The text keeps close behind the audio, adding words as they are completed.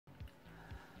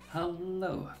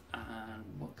Hello and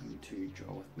welcome to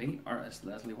Draw With Me, artist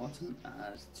Leslie Watson,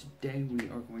 as today we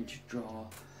are going to draw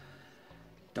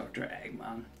Doctor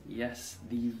Eggman. Yes,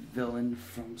 the villain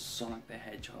from Sonic the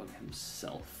Hedgehog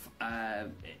himself.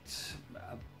 It's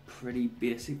a pretty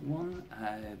basic one,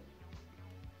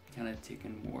 kind of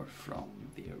taken more from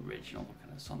the original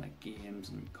kind of Sonic games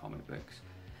and comic books.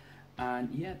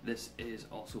 And yeah, this is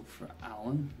also for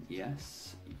Alan.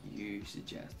 Yes, you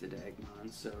suggested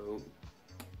Eggman, so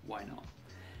why not?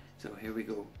 So here we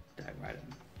go, dive right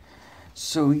in.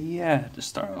 So yeah, to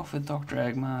start off with Dr.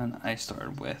 Eggman, I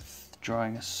started with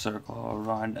drawing a circle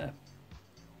around a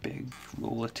big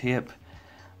roll of tape,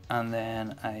 and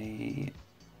then I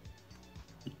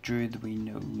drew the wee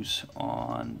nose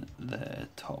on the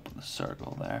top of the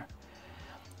circle there.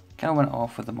 Kind of went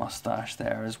off with the mustache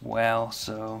there as well,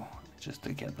 so just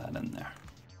to get that in there.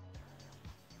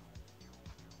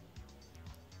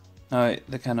 Now,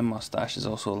 the kind of mustache is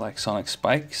also like Sonic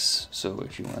Spike's, so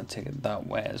if you want to take it that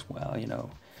way as well, you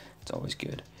know, it's always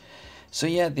good. So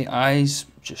yeah, the eyes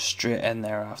just straight in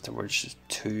there afterwards, just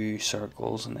two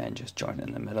circles and then just join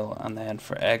in the middle. And then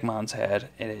for Eggman's head,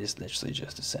 it is literally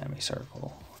just a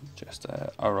semicircle, just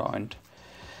around.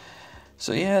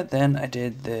 So yeah, then I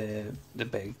did the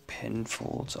big pin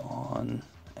folds on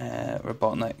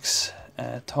Robotnik's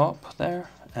top there.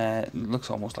 It looks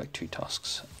almost like two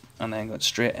tusks. And then got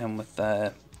straight in with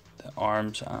the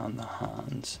arms and the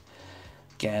hands.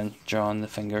 Again, drawing the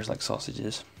fingers like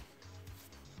sausages.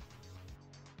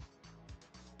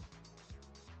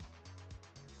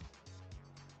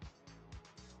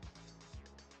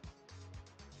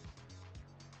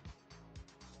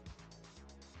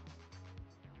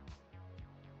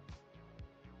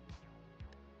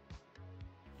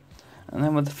 And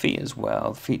then with the feet as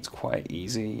well, the feet's quite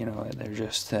easy, you know, they're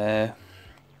just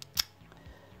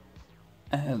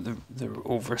they're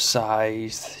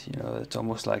oversized, you know, it's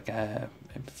almost like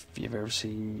if you've ever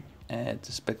seen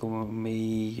Despicable Me,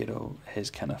 you know, his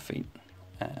kind of feet.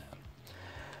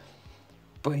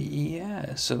 But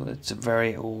yeah, so it's a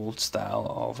very old style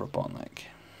of Robotnik.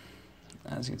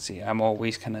 As you can see, I'm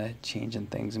always kind of changing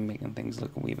things and making things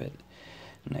look a wee bit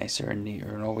nicer and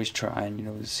neater, and always trying, you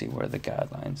know, to see where the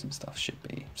guidelines and stuff should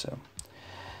be. So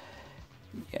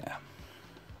yeah.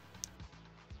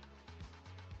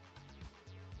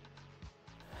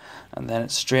 And then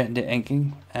it's straight into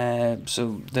inking.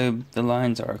 So the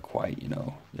lines are quite, you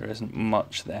know, there isn't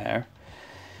much there.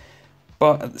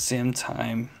 But at the same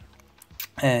time,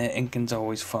 inking's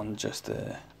always fun just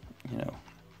to, you know,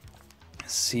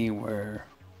 see where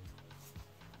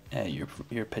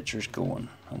your picture's going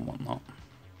and whatnot.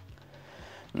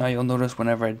 Now you'll notice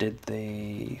whenever I did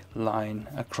the line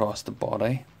across the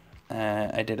body,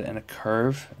 I did it in a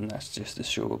curve, and that's just to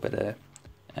show a bit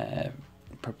of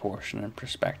proportion and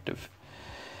perspective.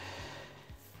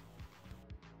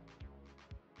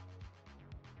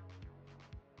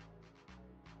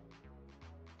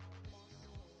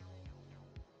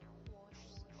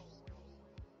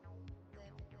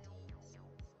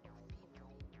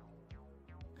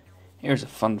 Here's a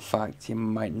fun fact you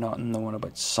might not know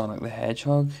about Sonic the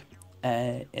Hedgehog.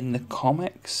 In the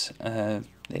comics,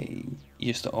 they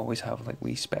used to always have like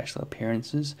wee special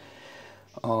appearances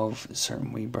of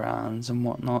certain wee brands and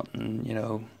whatnot, and you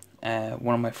know,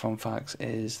 one of my fun facts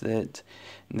is that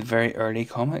in the very early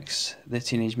comics, the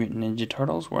Teenage Mutant Ninja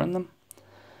Turtles were in them.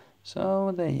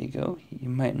 So there you go, you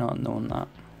might not have known that,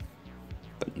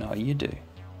 but now you do.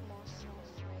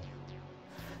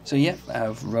 So yeah,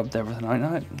 I've rubbed everything out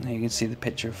now. You can see the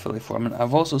picture fully forming.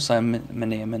 I've also signed my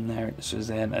name in there, so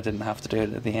then I didn't have to do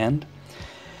it at the end.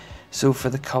 So for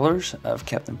the colours, I've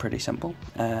kept them pretty simple,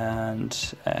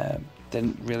 and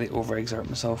didn't really overexert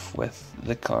myself with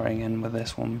the colouring in with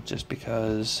this one, just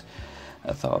because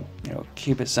I thought, you know,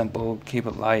 keep it simple, keep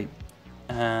it light,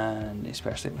 and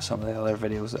especially with some of the other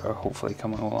videos that are hopefully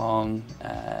coming along,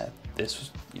 this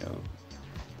was, you know,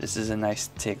 this is a nice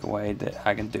takeaway that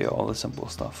I can do all the simple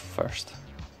stuff first.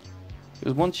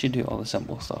 Because once you do all the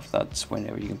simple stuff, that's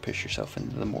whenever you can push yourself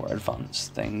into the more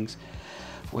advanced things,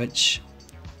 which,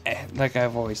 like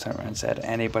I've always turned around and said,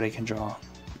 anybody can draw,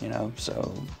 you know,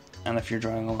 so, and if you're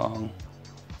drawing along,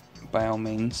 by all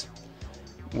means,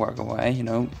 work away, you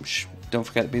know, don't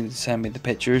forget to send me the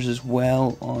pictures as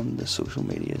well on the social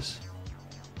medias.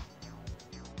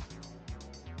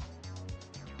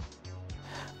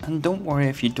 And don't worry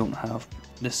if you don't have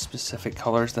the specific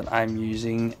colours that I'm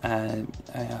using.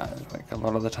 Like a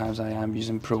lot of the times I am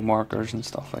using pro markers and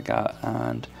stuff like that,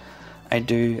 and I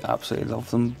do absolutely love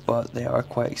them, but they are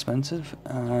quite expensive,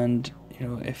 and you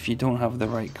know, if you don't have the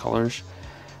right colours,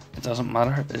 it doesn't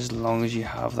matter as long as you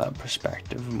have that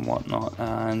perspective and whatnot,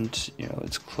 and you know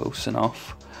it's close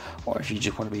enough. Or if you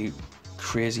just want to be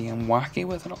crazy and wacky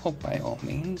with it all, by all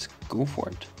means, go for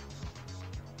it.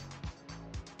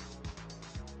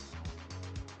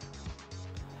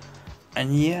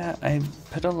 And yeah, I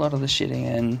put a lot of the shading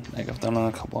in, like I've done on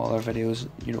a couple other videos,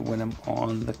 you know, when I'm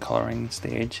on the colouring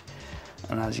stage.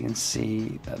 And as you can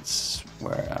see, that's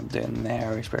where I'm doing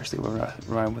there, especially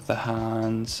around with the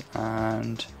hands,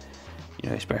 and you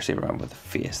know, especially around with the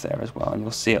face there as well. And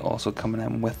you'll see it also coming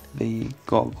in with the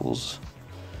goggles.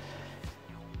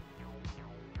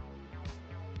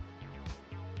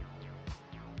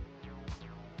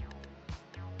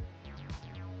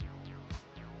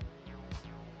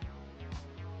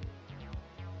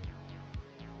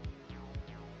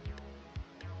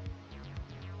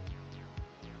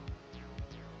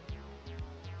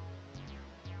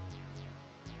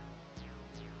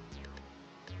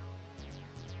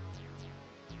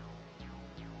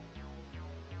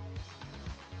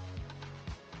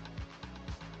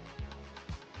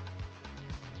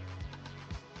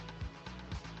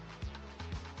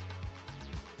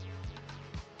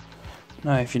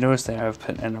 Now if you notice there, I've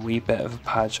put in a wee bit of a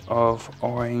patch of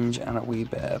orange and a wee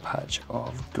bit of a patch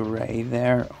of grey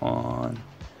there on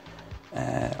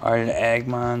our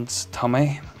Eggman's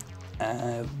tummy.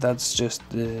 That's just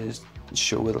the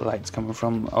show where the light's coming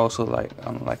from. Also, like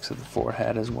on the likes of the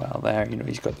forehead as well there, you know,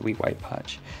 he's got the wee white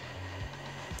patch.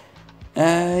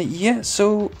 Yeah,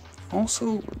 so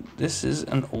also this is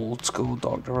an old school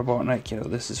Dr. Robotnik, you know,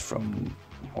 this is from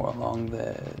more along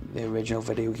the original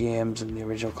video games and the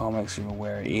original comics, you know,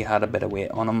 where he had a bit of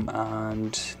weight on him.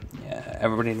 And yeah,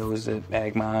 everybody knows that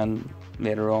Eggman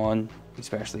later on,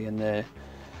 especially in the,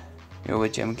 you know,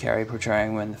 with Jim Carrey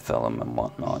portraying him in the film and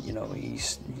whatnot, you know,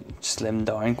 he's slimmed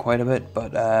down quite a bit.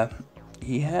 But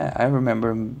yeah, I remember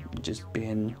him just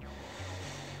being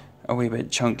a wee bit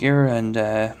chunkier and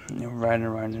you know, riding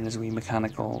around in his wee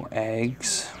mechanical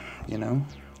eggs, you know.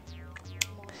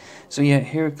 So yeah,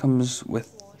 here it comes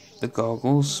with the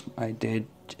goggles. I did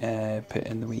put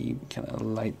in the wee kind of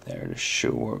light there to show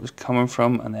where it was coming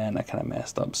from, and then I kind of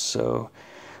messed up, so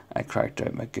I cracked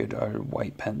out my good old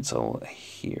white pencil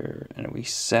here in a wee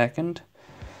second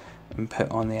and put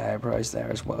on the eyebrows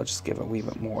there as well, just to give it a wee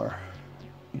bit more,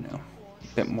 you know,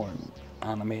 a bit more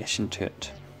animation to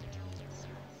it.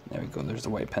 There we go, there's the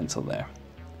white pencil there.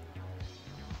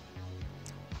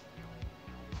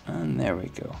 And there we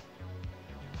go.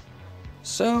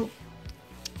 So,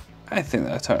 I think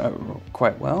that turned out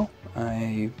quite well.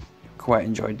 I quite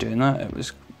enjoyed doing that. It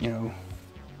was, you know,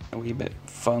 a wee bit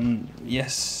fun.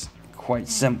 Yes, quite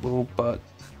simple, but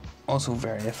also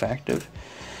very effective.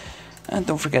 And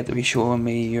don't forget to be showing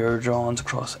me your drawings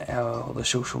across all the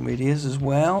social medias as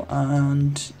well.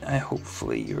 And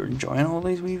hopefully you're enjoying all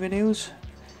these wee videos.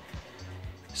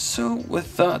 So,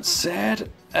 with that said,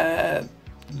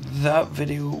 that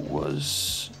video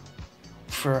was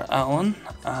for Alan,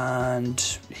 and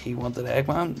he wanted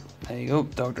Eggman. There you go,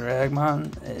 Dr.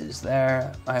 Eggman is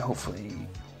there. I hopefully,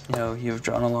 you know, you've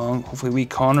drawn along. Hopefully wee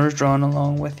Connor's drawn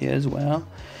along with you as well.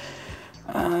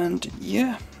 And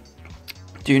yeah,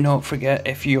 do not forget,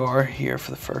 if you are here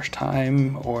for the first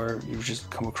time or you've just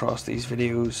come across these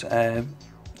videos,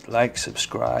 like,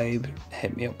 subscribe,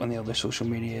 hit me up on the other social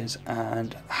medias,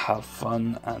 and have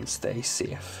fun and stay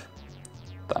safe.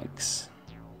 Thanks.